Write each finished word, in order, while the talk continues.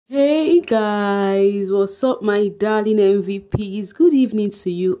Guys, what's up my darling MVPs? Good evening to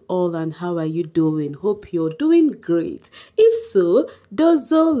you all, and how are you doing? Hope you're doing great. If so,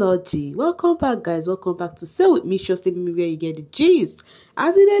 dozology. Welcome back, guys. Welcome back to Say With Me, just let me where you get the gist.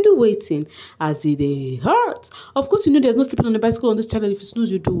 As it do waiting, as it hurt. Of course, you know there's no sleeping on the bicycle on this channel. If you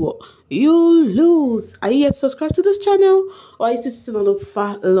snooze, you do what? You lose. Are you yet subscribed to this channel, or are you still sitting on the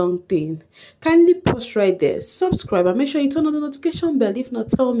fat long thing? Kindly pause right there, subscribe, and make sure you turn on the notification bell. If not,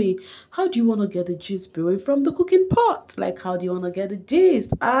 tell me, how do you want to get the gist brewing from the cooking pot? Like, how do you want to get the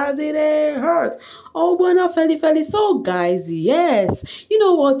gist as it hurts? Oh, bueno, feli. So, guys, yes, you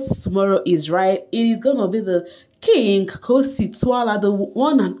know what tomorrow is, right? It is gonna be the King Kosi Twala, the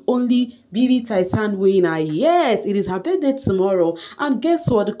one and only BB Titan winner. Yes, it is her birthday tomorrow. And guess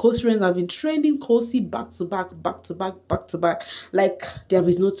what? The Kosians have been trending Kosi back to back. Like there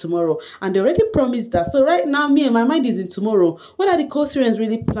is no tomorrow. And they already promised that. So right now, me and my mind is in tomorrow. What are the Kosians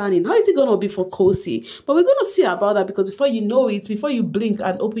really planning? How is it going to be for Kosi? But we're going to see about that, because before you know it, before you blink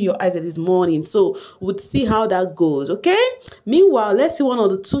and open your eyes at this morning. So we'll see how that goes, okay? Meanwhile, let's see one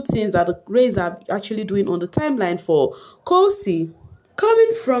of the two things that the Rays are actually doing on the timeline for Kosi.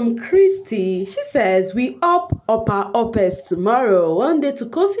 Coming from Christy, she says, we upper uppers tomorrow. One day to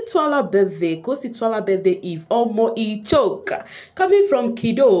Kosi Twala birthday. Kosi Twala birthday eve. Omo e choke. Coming from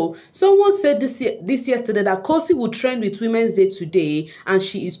Kido, someone said this yesterday that Kosi will trend with Women's Day today, and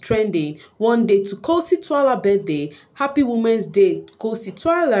she is trending. One day to Kosi Twala birthday. Happy Women's Day, Kosi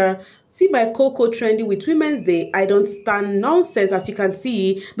Twala. See my Coco trending with Women's Day. I don't stand nonsense. As you can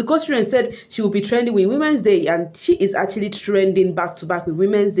see, the Kosian said she will be trending with Women's Day, and she is actually trending back to back with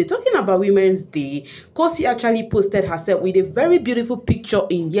Women's Day. Talking about Women's Day, Kosi actually posted herself with a very beautiful picture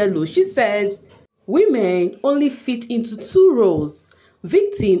in yellow. She says, women only fit into two roles,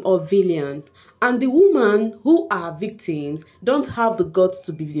 victim or villain. And the women who are victims don't have the guts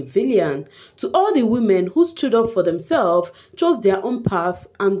to be the villain. To all the women who stood up for themselves, chose their own path,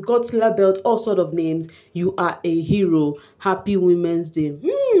 and got labeled all sort of names, you are a hero. Happy Women's Day.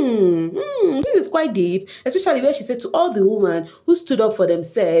 This is quite deep, especially where she said to all the women who stood up for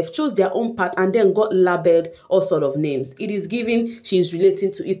themselves, chose their own path, and then got labeled all sort of names. It is given she is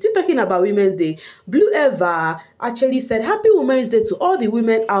relating to it. Still talking about Women's Day, Blue Eva actually said, Happy Women's Day to all the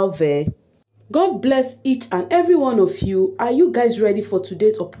women out there. God bless each and every one of you. Are you guys ready for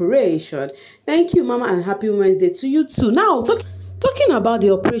today's operation? Thank you, Mama, and happy Women's Day to you too. Now, talking about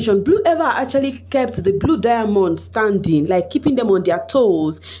the operation, Blue Eva actually kept the blue diamond standing, like keeping them on their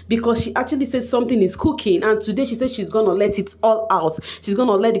toes, because she actually said something is cooking, and today she said she's gonna let it all out. She's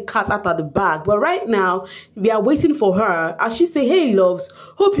gonna let the cat out of the bag. But right now, we are waiting for her as she say, hey loves,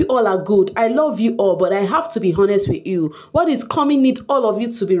 hope you all are good. I love you all, but I have to be honest with you. What is coming needs all of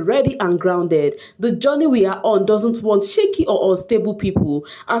you to be ready and grounded. The journey we are on doesn't want shaky or unstable people.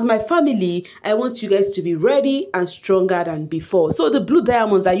 As my family, I want you guys to be ready and stronger than before. So the blue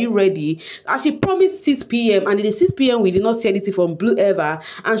diamonds, are you ready? As she promised 6 p.m. and it is 6 p.m. we did not see anything from Blue Eva,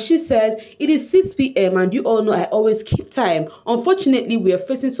 and she says it is 6 p.m. and you all know I always keep time. Unfortunately, we are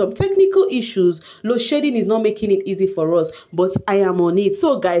facing some technical issues. Load shedding is not making it easy for us, but I am on it.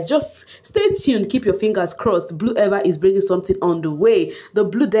 So guys, just stay tuned, keep your fingers crossed. Blue Eva is bringing something on the way. The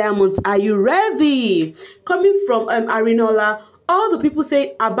blue diamonds, are you ready? Coming from Arinola, all the people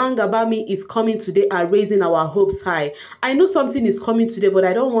saying Abangabami is coming today are raising our hopes high. I know something is coming today, but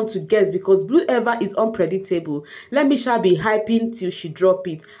I don't want to guess because Blue Eva is unpredictable. Let me shall be hyping till she drop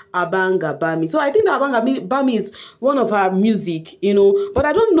it. Abangabami. So I think that Abangabami is one of her music, you know. But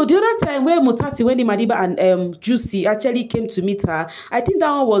I don't know. The other time where Mutati, Wendy Madiba and Juicy actually came to meet her, I think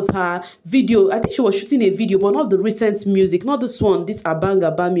that one was her video. I think she was shooting a video, but not the recent music, not this one, this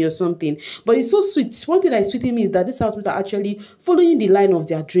Abangabami or something. But it's so sweet. One thing that is sweet in me is that this housemates are actually following the line of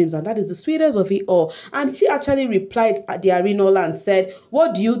their dreams, and that is the sweetest of it all. And she actually replied at the Arinola and said,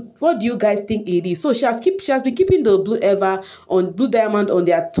 what do you guys think it is? So she has been keeping the Blue Eva on Blue Diamond on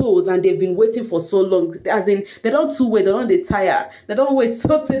their toes, and they've been waiting for so long. As in, they don't too wait, they don't they tire, they don't wait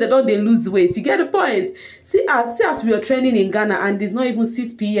so they don't they lose weight. You get the point? See as we are trending in Ghana and it's not even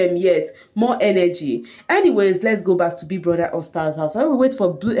 6 p.m. yet. More energy. Anyways, let's go back to Big Brother All Stars house. While we wait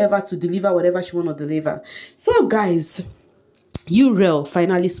for Blue Eva to deliver whatever she want to deliver. So guys, Uriel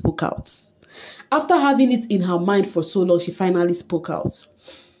finally spoke out. After having it in her mind for so long, she finally spoke out.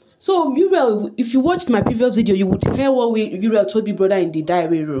 So Uriel, if you watched my previous video, you would hear what Uriel told Big Brother in the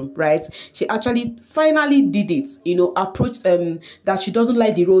diary room, right? She actually finally did it, you know, approached that she doesn't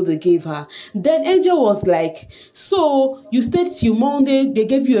like the role they gave her. Then Angel was like, so you stayed till Monday, they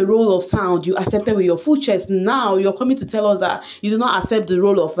gave you a role of sound, you accepted with your full chest. Now you're coming to tell us that you do not accept the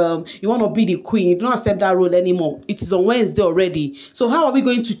role of you want to be the queen, you do not accept that role anymore. It is on Wednesday already. So how are we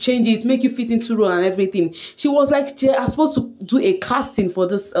going to change it, make you fit into role and everything? She was like, they are supposed to do a casting for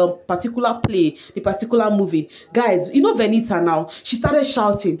this particular play, the particular movie. Guys, you know Venita now, she started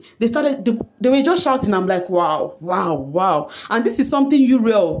shouting. They were just shouting. I'm like, wow, wow, wow. And this is something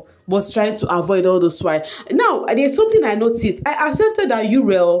Uriel was trying to avoid all those while. Now, there's something I noticed. I accepted that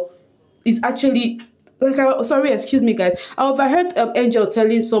Uriel is actually, like, sorry, excuse me, guys. I overheard Angel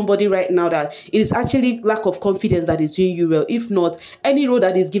telling somebody right now that it is actually lack of confidence that is doing Uriel. If not, any role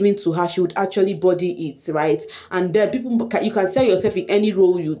that is given to her, she would actually body it, right? And then you can sell yourself in any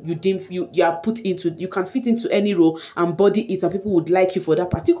role you are put into. You can fit into any role and body it, and people would like you for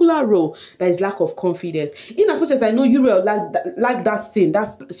that particular role. That is lack of confidence. In as much as I know Uriel like that thing,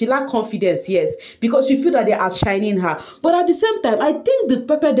 she lack confidence, yes, because she feel that they are shining her. But at the same time, I think the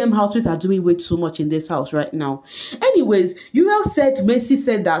Pepper Dem housemates are doing way too much in this house right now. Anyways, Uriel said Mercy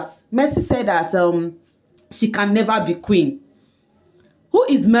said that she can never be queen. Who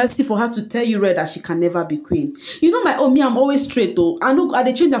is Mercy for her to tell Uriel that she can never be queen? You know, me, I'm always straight though. I know I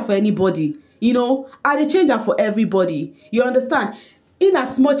dey change her for anybody. You know, I dey change her for everybody. You understand? In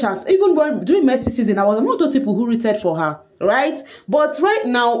as much as even during Mercy season, I was one of those people who rooted for her, right? But right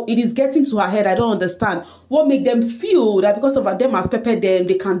now, it is getting to her head. I don't understand what make them feel that because of them as Pepper Dem,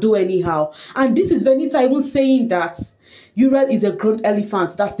 they can do anyhow. And this is Venita even saying that Uriel is a grown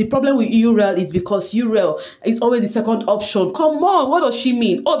elephant. That's the problem with Uriel, is because Uriel is always the second option. Come on, what does she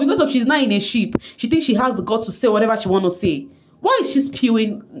mean? Oh, because of she's not in a sheep, she thinks she has the guts to say whatever she want to say. Why is she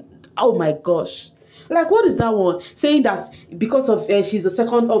spewing? Oh my gosh. Like, what is that one? Saying that because of she's the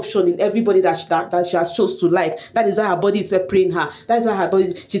second option in everybody that she has chose to like. That is why her body is peppering her. That is why her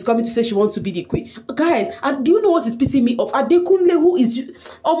body, she's coming to say she wants to be the queen. Guys, and do you know what is pissing me off? Adekunle, who is,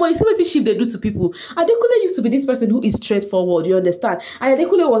 oh my, see what shit they do to people. Adekunle used to be this person who is straightforward, you understand? And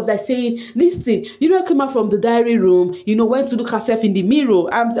Adekunle was like saying, listen, you know, came out from the diary room, you know, went to look herself in the mirror.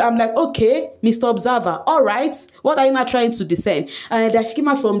 I'm like, okay, Mr. Observer, all right, what are you not trying to discern? And that she came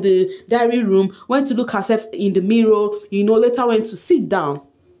out from the diary room, went to look herself in the mirror, you know, later went to sit down.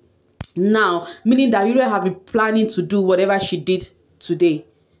 Now, meaning that Uriel have been planning to do whatever she did today.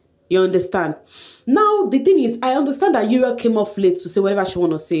 You understand? Now, the thing is, I understand that Uriel came off late to say whatever she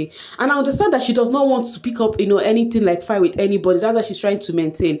want to say. And I understand that she does not want to pick up, you know, anything like fight with anybody. That's why she's trying to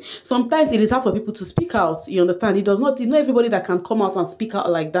maintain. Sometimes it is hard for people to speak out. You understand? It's not everybody that can come out and speak out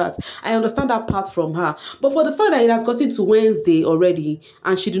like that. I understand that part from her. But for the fact that it has gotten to Wednesday already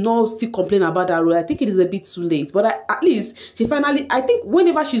and she did not still complain about that role, I think it is a bit too late. But at least she finally, I think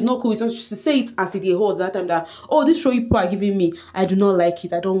whenever she's not cool with something, she say it as it holds that time that, oh, this show you people are giving me, I do not like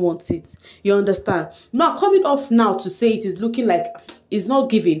it. I don't want it. You understand? Now, coming off now to say it is looking like it's not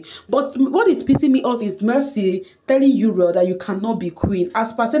giving. But what is pissing me off is Mercy telling Uriel that you cannot be queen.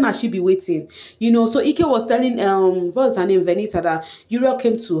 As per as she be waiting. You know, so Ike was telling what's her name, Venita, that Uriel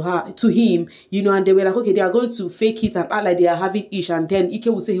came to him, you know, and they were like, okay, they are going to fake it and act like they are having ish, and then Ike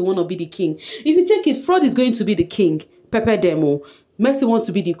will say he want to be the king. If you check it, Fraud is going to be the king. Pepper Demo. Mercy wants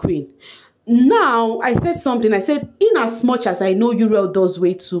to be the queen. Now, I said something. I said, in as much as I know Uriel does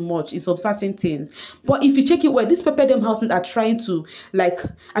way too much in some certain things, but if you check it well, these Pepper Dem housemates are trying to, like,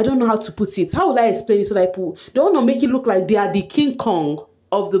 I don't know how to put it. How will I explain it so that people don't want to make it look like they are the King Kong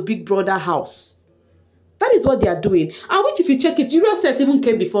of the Big Brother house? That is what they are doing. And which, if you check it, Uriel set even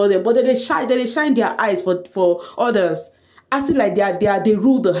came before them, but they shine their eyes for others, acting like they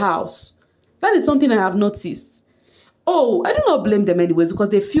rule the house. That is something I have noticed. Oh, I do not blame them anyways, because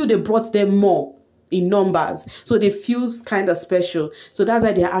they feel they brought them more in numbers. So they feel kind of special. So that's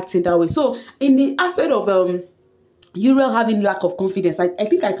why they're acting that way. So in the aspect of Uriel having lack of confidence, I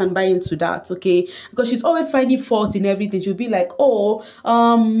think I can buy into that, okay? Because she's always finding fault in everything. She'll be like, oh,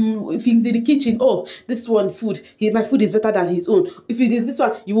 if he's in the kitchen, oh, this one food, my food is better than his own. If it is this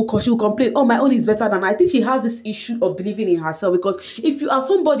one, she will complain, oh, my own is better than. I think she has this issue of believing in herself, because if you are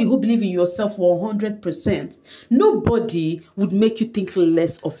somebody who believes in yourself 100%, nobody would make you think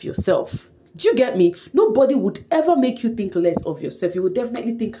less of yourself. Do you get me? Nobody would ever make you think less of yourself. You would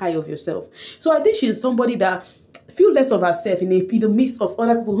definitely think high of yourself. So I think she's somebody that feel less of herself in the midst of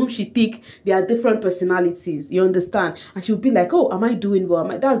other people whom she think they are different personalities. You understand? And she'll be like, oh, am I doing well?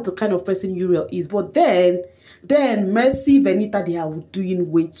 That's the kind of person Uriel is. But then Mercy, Venita, they are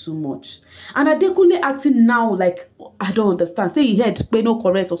doing way too much. And Adekunle acting now like, I don't understand. Say he had no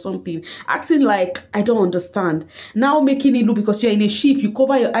correct or something. Acting like, I don't understand. Now making it look, because you're in a ship, you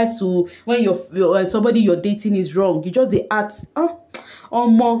cover your eyes to when somebody you're dating is wrong. You just, they act, or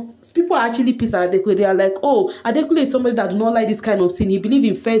more. People are actually pissed at Adekunle. They are like, oh, Adekunle is somebody that do not like this kind of thing. He believes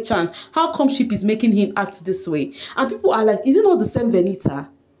in fair chance. How come ship is making him act this way? And people are like, is it not the same Venita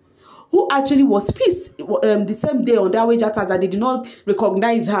who actually was pissed the same day on that wage attack that they did not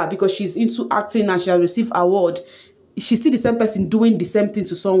recognize her because she's into acting and she has received award? She's still the same person doing the same thing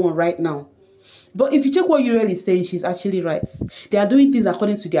to someone right now. But if you check what Uriel is saying, she's actually right. They are doing things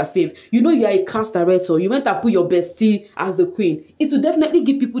according to their faith. You know, you are a cast director. You went and put your bestie as the queen. It will definitely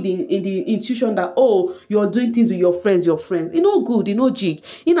give people the intuition that, oh, you're doing things with your friends. You know, good, you know, jig.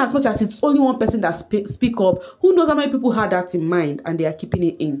 In as much as it's only one person that speak up, who knows how many people had that in mind and they are keeping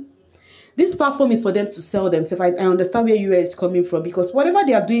it in. This platform is for them to sell themselves. I understand where Uriel is coming from, because whatever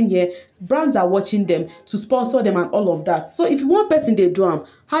they are doing here, brands are watching them to sponsor them and all of that. So if one person they do them,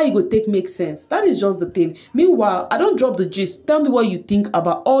 how you go take make sense? That is just the thing. Meanwhile, I don't drop the gist. Tell me what you think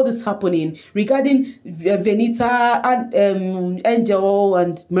about all this happening regarding Venita and Angel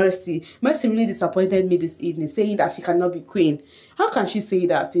and Mercy. Mercy really disappointed me this evening, saying that she cannot be queen. How can she say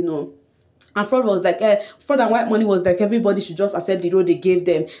that, you know? And fraud was like, fraud and white money was like everybody should just accept the role they gave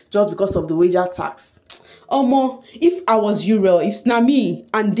them just because of the wager tax. More, if I was Uriel, if it's not me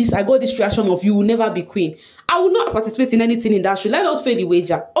and this, I got this reaction of you will never be queen, I will not participate in anything in that show. Let us fail the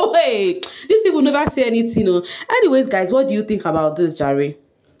wager. Oh hey, these people never say anything. No. Anyways, guys, what do you think about this, Jerry?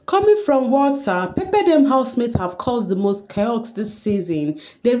 Coming from water, Pepperdam housemates have caused the most chaos this season.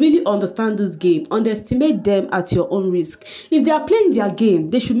 They really understand this game. Underestimate them at your own risk. If they are playing their game,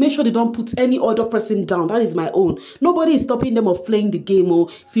 they should make sure they don't put any other person down. That is my own. Nobody is stopping them of playing the game. Or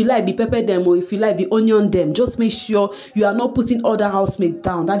if you like, be Pepperdam, or if you like, be onion them. Just make sure you are not putting other housemates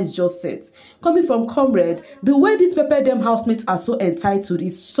down. That is just it. Coming from Comrade, the way these Pepperdam housemates are so entitled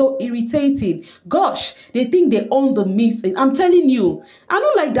is so irritating. Gosh, they think they own the mix. I'm telling you, I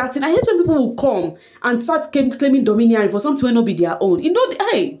don't like that. And I hate when people will come and start claiming dominion for something will not be their own. You know,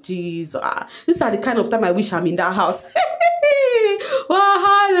 hey, jeez, these are the kind of time I wish I'm in that house.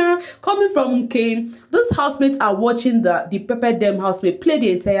 Well, coming from Kane, these housemates are watching the Pepperdam housemate play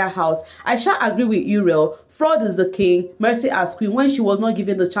the entire house. I shall agree with Uriel. Fraud is the king, Mercy as queen when she was not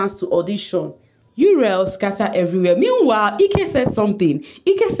given the chance to audition. Uriel scattered everywhere. Meanwhile, Ike said something.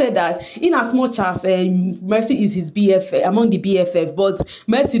 Ike said that in as much as Mercy is his BFF, among the BFF, but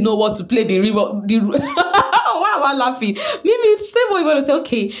Mercy know what to play the why am I laughing? Maybe same way you want to say,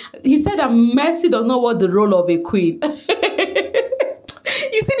 okay. He said that Mercy does not want the role of a queen.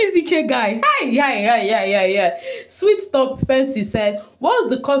 You see this Ike guy? Hi, yeah. Sweet Stop Fancy said, what's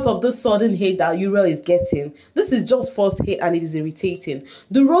the cause of this sudden hate that Uriel is getting? This is just false hate and it is irritating.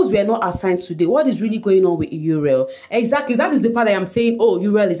 The roles were not assigned today. What is really going on with Uriel? Exactly, that is the part I am saying, oh,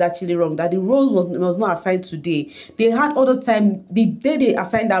 Uriel is actually wrong. That the role was not assigned today. They had other time, the day they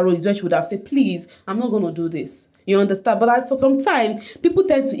assigned that role is when she would have said, please, I'm not going to do this. You understand? But at some time, people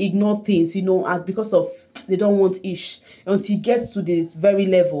tend to ignore things, you know, because of they don't want ish until it gets to this very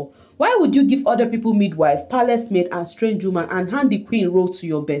level. Why would you give other people midwife, palace maid, and strange woman and hand the queen role to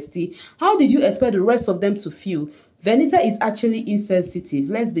your bestie? How did you expect the rest of them to feel? Venita is actually insensitive.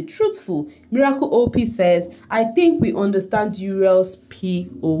 Let's be truthful. Miracle OP says, I think we understand Uriel's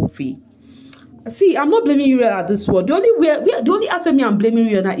POV. See, I'm not blaming Uriel at this one. The only aspect me I'm blaming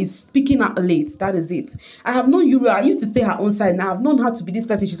Uriel now is speaking out late. That is it. I have known Uriel. I used to stay her own side. Now I've known her to be this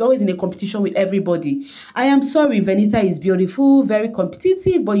person. She's always in a competition with everybody. I am sorry, Venita is beautiful, very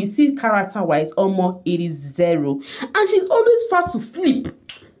competitive, but you see, character-wise, almost it is zero. And she's always fast to flip.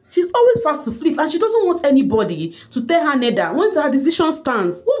 She's always fast to flip, and she doesn't want anybody to tell her neither. Once her decision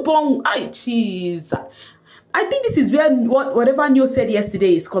stands, who born? Ay, jeez. I think this is where whatever Neo said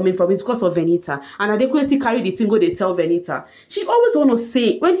yesterday is coming from. It's because of Venita. And Adekunle carry the thing go they tell Venita. She always want to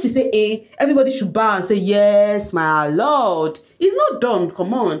say, when she say A, everybody should bow and say, yes, my lord. It's not done.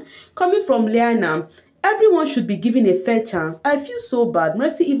 Come on. Coming from Liana, everyone should be given a fair chance. I feel so bad.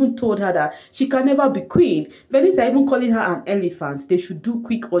 Mercy even told her that she can never be queen. Venita even calling her an elephant. They should do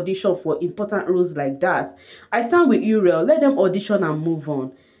quick audition for important roles like that. I stand with Uriel. Let them audition and move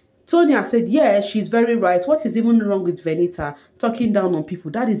on. Tonya said, yes, she's very right. What is even wrong with Venita talking down on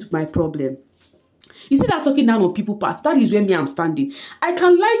people? That is my problem. You see that talking down on people part, that is where me I'm standing. I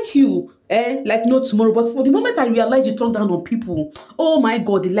can like you, like no tomorrow, but for the moment I realize you talk down on people, oh my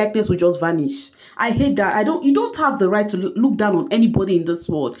God, the likeness will just vanish. I hate that. You don't have the right to look down on anybody in this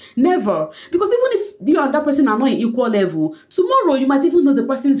world. Never. Because even if you and that person are not in equal level, tomorrow you might even know the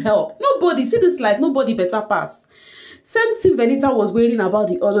person's help. Nobody, see this life, nobody better pass. Same thing Venita was wailing about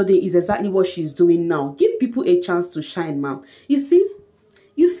the other day is exactly what she's doing now. Give people a chance to shine, ma'am. You see?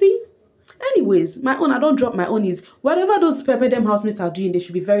 You see? Anyways, my own, I don't drop my own is whatever those Pepper Dem housemates are doing, they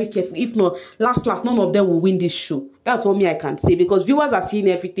should be very careful. If not, last, none of them will win this show. That's what me I can say, because viewers are seeing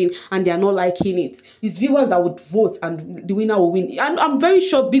everything and they are not liking it. It's viewers that would vote and the winner will win. And I'm very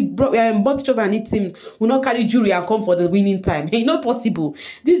sure big teachers and it teams will not carry jury and come for the winning time. It's not possible.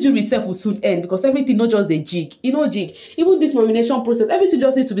 This jury itself will soon end because everything, not just the jig. You know, jig. Even this nomination process, everything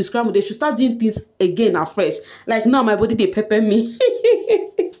just needs to be scrambled. They should start doing things again afresh. Like now, my body, they pepper me.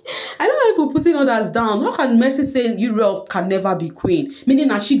 I don't like people putting others down. How can Mercy say Uriel can never be queen? Meaning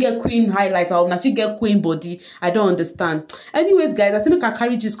that she get queen highlights or that she get queen body? I don't understand. Anyways, guys, I say make I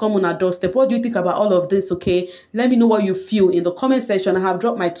carry this come on our doorstep. What do you think about all of this? Okay, let me know what you feel in the comment section. I have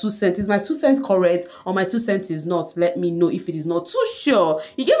dropped my 2 cents. Is my 2 cents correct or my 2 cents is not? Let me know if it is not too sure.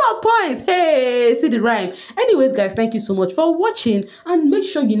 You get my points. Hey, see the rhyme. Anyways, guys, thank you so much for watching, and make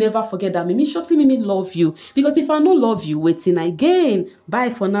sure you never forget that Mimi surely Mimi love you, because if I don't love you, waiting again. Bye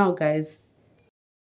for now, guys.